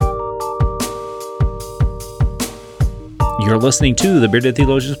You're listening to the Bearded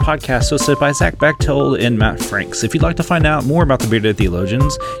Theologians podcast hosted by Zach Bechtold and Matt Franks. If you'd like to find out more about the Bearded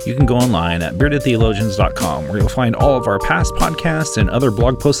Theologians, you can go online at beardedtheologians.com, where you'll find all of our past podcasts and other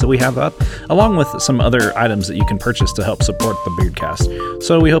blog posts that we have up, along with some other items that you can purchase to help support the Beardcast.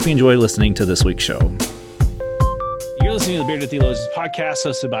 So we hope you enjoy listening to this week's show. You're listening to the Bearded Theologians podcast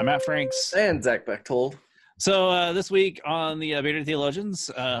hosted by Matt Franks and Zach Bechtold. So this week on the Bearded Theologians,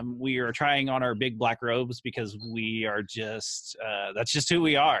 we are trying on our big black robes because we are just, that's just who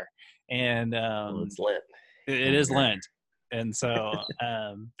we are. And It's Lent. It is Lent. And so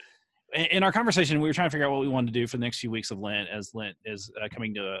in our conversation, we were trying to figure out what we wanted to do for the next few weeks of Lent, as Lent is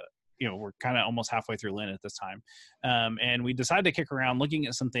coming to we're kind of almost halfway through Lent at this time. And we decided to kick around looking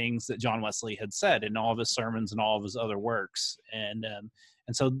at some things that John Wesley had said in all of his sermons and all of his other works. And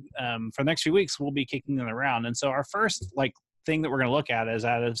so for the next few weeks, we'll be kicking them around. And so our first thing that we're going to look at is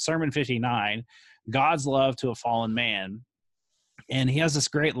out of Sermon 59, God's love to a fallen man. And he has this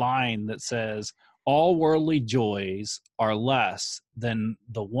great line that says, all worldly joys are less than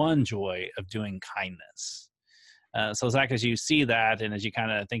the one joy of doing kindness. So Zach, as you see that, and as you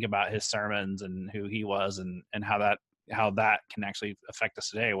kind of think about his sermons and who he was and how that can actually affect us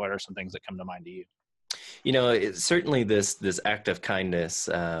today, what are some things that come to mind to you? Certainly this act of kindness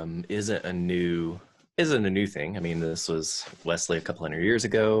isn't a new thing. I mean, this was Wesley a couple hundred years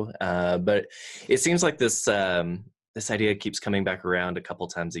ago, but it seems like this idea keeps coming back around a couple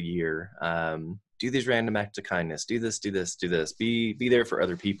times a year. Do these random acts of kindness. Do this. Be there for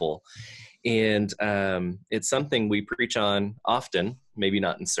other people, and it's something we preach on often. Maybe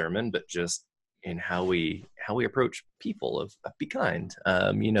not in sermon, but just in how we approach people of be kind,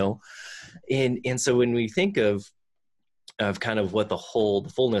 and so when we think of kind of what the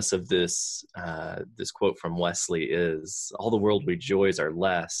fullness of this quote from Wesley is, all the worldly joys are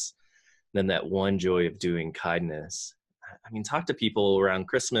less than that one joy of doing kindness. I mean, talk to people around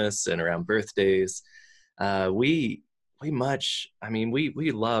Christmas and around birthdays. We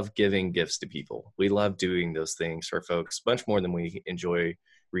love giving gifts to people. We love doing those things for folks much more than we enjoy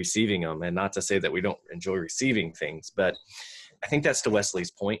receiving them. And not to say that we don't enjoy receiving things, but I think that's to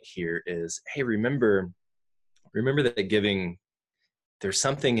Wesley's point here is, hey, remember that giving, there's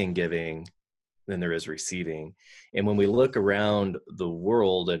something in giving than there is receiving. And when we look around the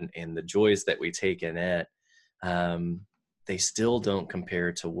world and the joys that we take in it, they still don't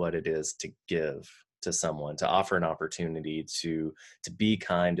compare to what it is to give to someone, to offer an opportunity to be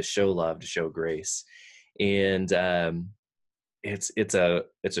kind, to show love, to show grace. And it's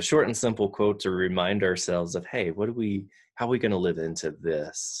a short and simple quote to remind ourselves of, hey, how are we going to live into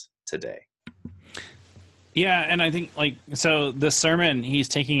this today? Yeah. And I think so the sermon he's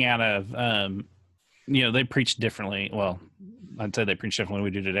taking out of, they preach differently. Well, I'd say they preach differently than we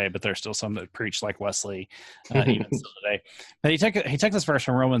do today, but there's still some that preach like Wesley even still today. But he took this verse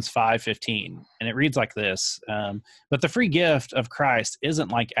from Romans 5:15, and it reads like this: "But the free gift of Christ isn't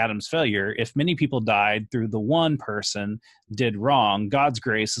like Adam's failure. If many people died through the one person did wrong, God's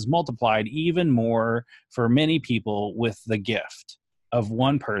grace is multiplied even more for many people with the gift of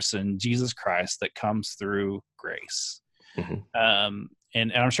one person, Jesus Christ, that comes through grace." Mm-hmm.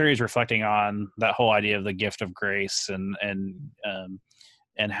 And I'm sure he's reflecting on that whole idea of the gift of grace and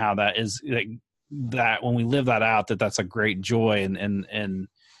how that is that when we live that out, that's a great joy and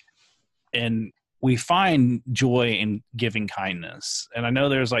we find joy in giving kindness. And I know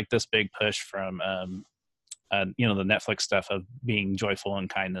there's this big push from the Netflix stuff of being joyful and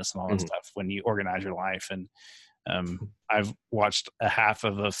kindness and all that stuff when you organize your life. And I've watched a half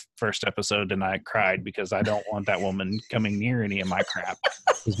of the first episode and I cried because I don't want that woman coming near any of my crap.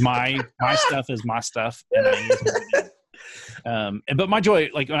 My stuff is my stuff, and I use it. But my joy,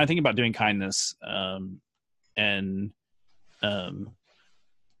 when I think about doing kindness,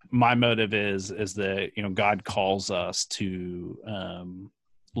 my motive is that God calls us to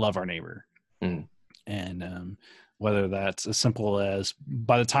love our neighbor, and whether that's as simple as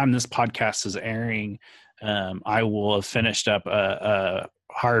by the time this podcast is airing, I will have finished up a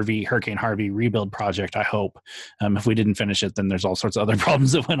Hurricane Harvey rebuild project, I hope. If we didn't finish it, then there's all sorts of other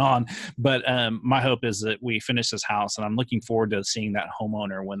problems that went on. But my hope is that we finish this house, and I'm looking forward to seeing that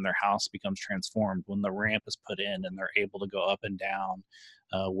homeowner when their house becomes transformed, when the ramp is put in and they're able to go up and down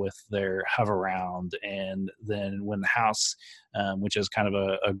with their hover round. And then when the house, which is kind of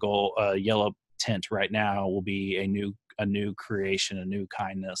a yellow tint right now, will be a new creation, a new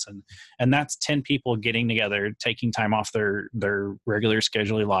kindness. And that's 10 people getting together, taking time off their regular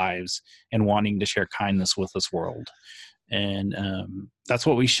scheduled lives and wanting to share kindness with this world. And that's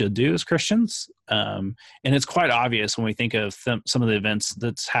what we should do as Christians. And it's quite obvious when we think of some of the events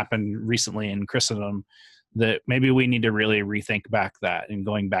that's happened recently in Christendom that maybe we need to really rethink back that and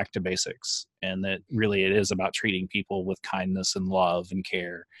going back to basics, and that really it is about treating people with kindness and love and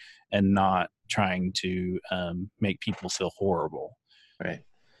care, and not trying to make people feel horrible. Right.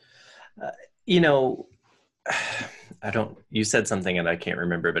 You said something and I can't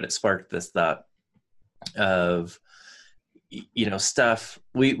remember, but it sparked this thought of, stuff,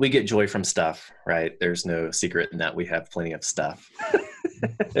 we get joy from stuff, right? There's no secret in that. We have plenty of stuff.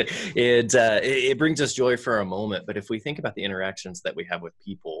 It brings us joy for a moment, but if we think about the interactions that we have with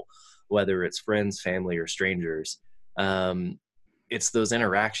people, whether it's friends, family, or strangers, it's those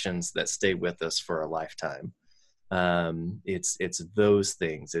interactions that stay with us for a lifetime. It's those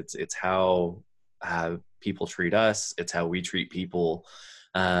things. It's how people treat us. It's how we treat people,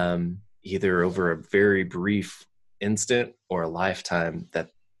 either over a very brief instant or a lifetime.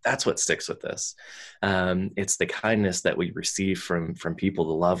 That's what sticks with us. It's the kindness that we receive from people,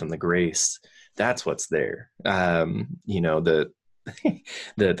 the love and the grace. That's what's there. The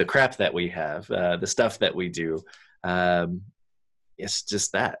crap that we have, the stuff that we do. It's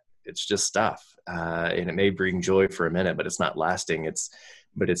just that. It's just stuff, and it may bring joy for a minute, but it's not lasting.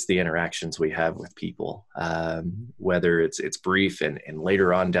 But it's the interactions we have with people, whether it's brief and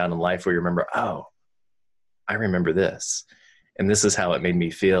later on down in life we remember, oh, I remember this, and this is how it made me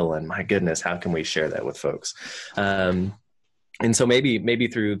feel, and my goodness, how can we share that with folks? And so maybe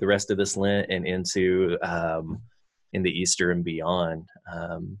through the rest of this Lent and into Easter and beyond,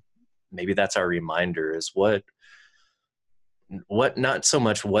 maybe that's our reminder, is what not so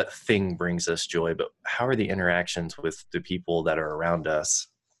much what thing brings us joy, but how are the interactions with the people that are around us,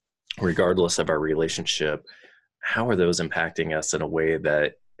 regardless of our relationship, how are those impacting us in a way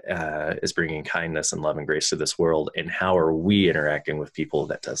that is bringing kindness and love and grace to this world, and how are we interacting with people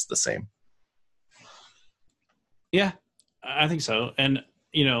that does the same? Yeah, I think so. And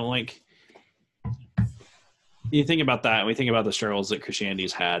you think about that, and we think about the struggles that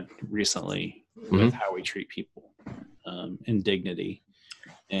Christianity's had recently with how we treat people, and dignity.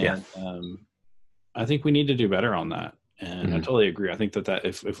 And I think we need to do better on that. And I totally agree. I think that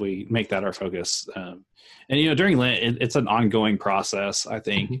if we make that our focus, and during Lent, it's an ongoing process. I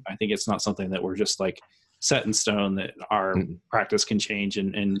think it's not something that we're just like set in stone, that our practice can change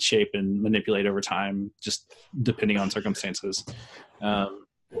and shape and manipulate over time, just depending on circumstances.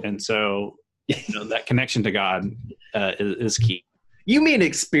 And so, that connection to God is key. You mean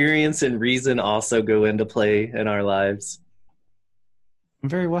experience and reason also go into play in our lives? I'm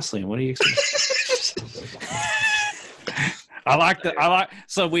very Wesleyan. What do you expect? I like that.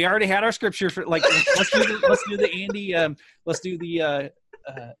 So we already had our scripture for let's do the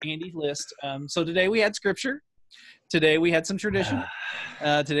Andy list. So today we had scripture. Today we had some tradition.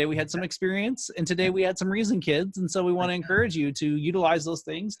 Today we had some experience, and today we had some reason, kids. And so we want to encourage you to utilize those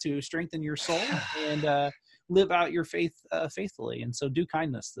things to strengthen your soul and live out your faith faithfully. And so do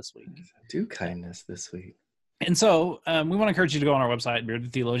kindness this week. And so we want to encourage you to go on our website,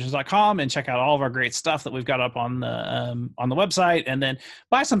 beardedtheologians.com, and check out all of our great stuff that we've got up on the website, and then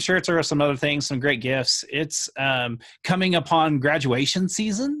buy some shirts or some other things, some great gifts. It's coming upon graduation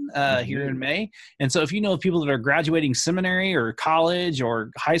season here in May. And so if you know people that are graduating seminary or college or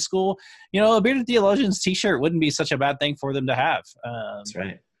high school, a Bearded Theologians t-shirt wouldn't be such a bad thing for them to have. That's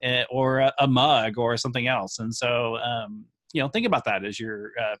right. Or a mug or something else. And so, think about that as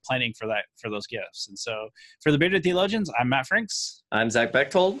you're planning for those gifts. And so for the Bearded Theologians, I'm Matt Franks. I'm Zach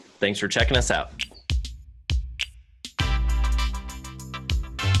Bechtold. Thanks for checking us out.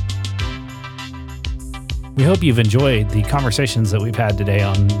 We hope you've enjoyed the conversations that we've had today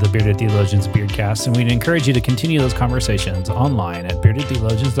on the Bearded Theologians Beardcast, and we'd encourage you to continue those conversations online at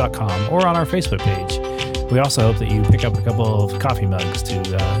beardedtheologians.com or on our Facebook page. We also hope that you pick up a couple of coffee mugs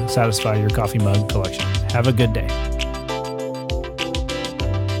to satisfy your coffee mug collection. Have a good day.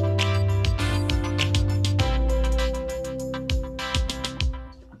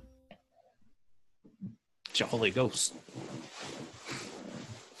 Holy Ghost.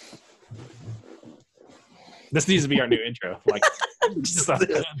 This needs to be our new intro. I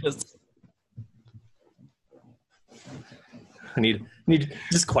need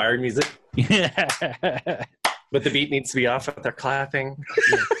just choir music. Yeah. But the beat needs to be off with their clapping.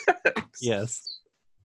 Yes.